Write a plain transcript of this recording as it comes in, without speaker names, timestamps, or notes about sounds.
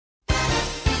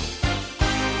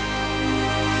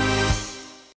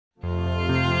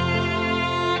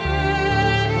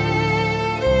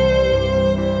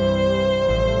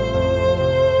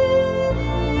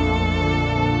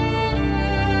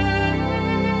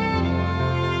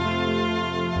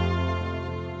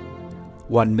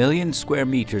1 million square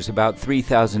meters, about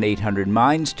 3,800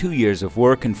 mines, 2 years of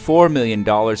work, and $4 million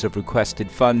of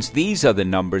requested funds. These are the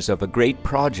numbers of a great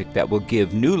project that will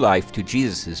give new life to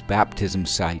Jesus' baptism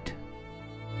site.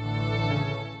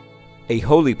 A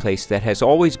holy place that has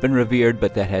always been revered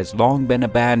but that has long been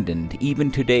abandoned.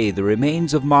 Even today, the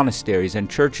remains of monasteries and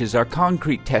churches are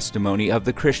concrete testimony of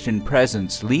the Christian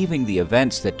presence, leaving the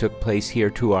events that took place here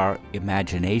to our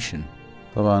imagination.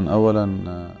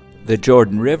 The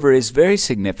Jordan River is very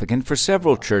significant for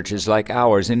several churches like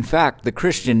ours. In fact, the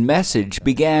Christian message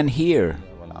began here.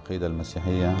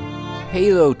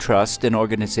 Halo Trust, an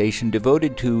organization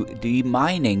devoted to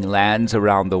demining lands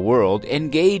around the world,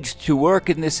 engaged to work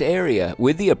in this area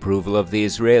with the approval of the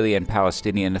Israeli and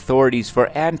Palestinian authorities for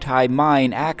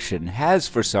anti-mine action, has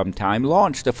for some time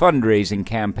launched a fundraising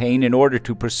campaign in order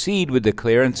to proceed with the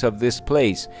clearance of this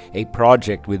place, a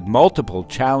project with multiple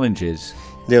challenges.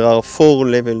 There are 4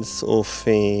 levels of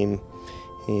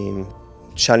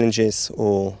challenges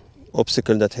or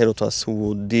obstacles that Halo Trust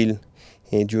would deal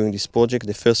during this project.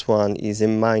 The first one is a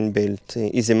mine belt,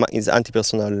 is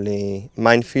anti-personnel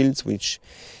minefields which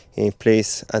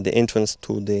place at the entrance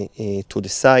to the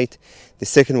site. The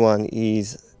second one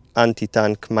is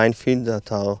anti-tank minefields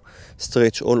that are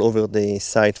stretched all over the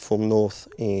site from north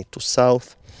to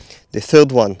south. The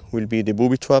third one will be the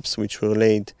booby traps, which were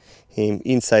laid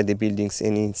inside the buildings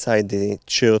and inside the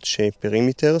church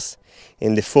perimeters.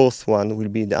 And the fourth one will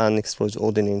be the unexploded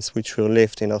ordnance, which were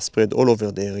left and are spread all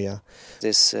over the area.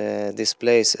 This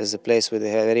place is a place with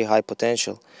a very high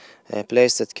potential, a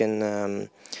place that can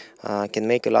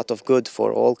make a lot of good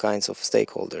for all kinds of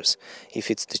stakeholders.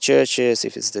 If it's the churches,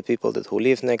 if it's the people who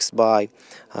live next by,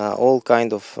 all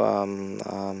kind of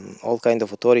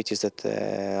authorities that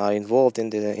are involved in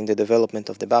the development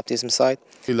of the baptism site.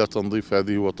 إلى تنظيف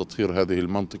هذه وتطهير هذه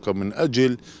المنطقة من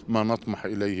أجل ما نطمح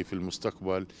إليه في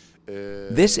المستقبل.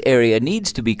 This area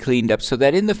needs to be cleaned up so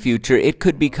that in the future it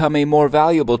could become a more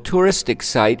valuable touristic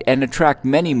site and attract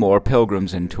many more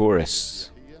pilgrims and tourists.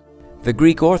 The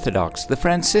Greek Orthodox, the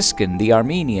Franciscan, the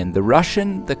Armenian, the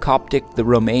Russian, the Coptic, the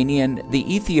Romanian, the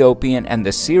Ethiopian, and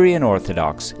the Syrian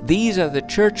Orthodox. These are the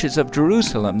churches of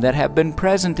Jerusalem that have been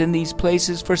present in these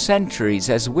places for centuries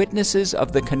as witnesses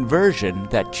of the conversion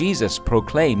that Jesus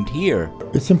proclaimed here.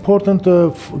 It's important,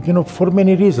 for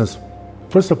many reasons.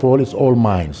 First of all, it's all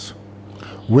mines.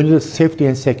 We need safety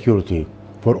and security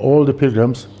for all the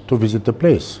pilgrims to visit the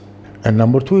place. And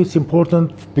number 2, it's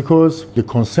important because the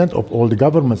consent of all the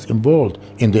governments involved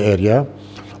in the area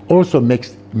also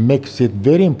makes it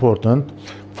very important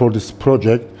for this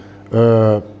project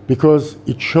because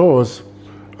it shows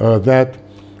that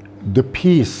the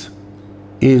peace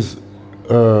is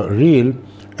real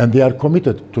and they are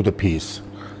committed to the peace.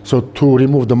 So to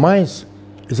remove the mines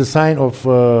is a sign of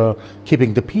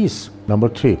keeping the peace. Number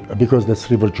 3, because that's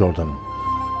River Jordan.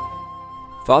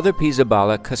 Father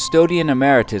Pizzaballa, custodian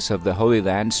emeritus of the Holy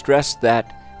Land, stressed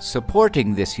that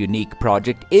supporting this unique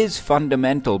project is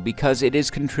fundamental because it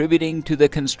is contributing to the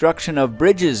construction of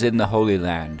bridges in the Holy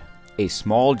Land, a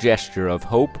small gesture of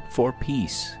hope for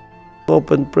peace.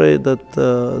 Hope and pray that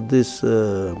this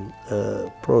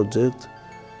project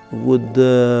would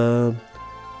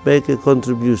make a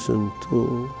contribution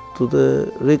to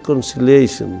the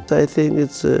reconciliation. I think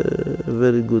it's a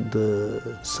very good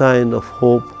sign of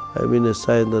hope. I mean, a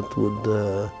sign that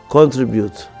would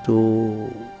contribute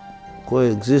to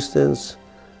coexistence,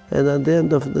 and at the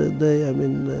end of the day, I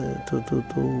mean, to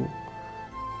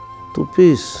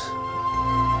peace.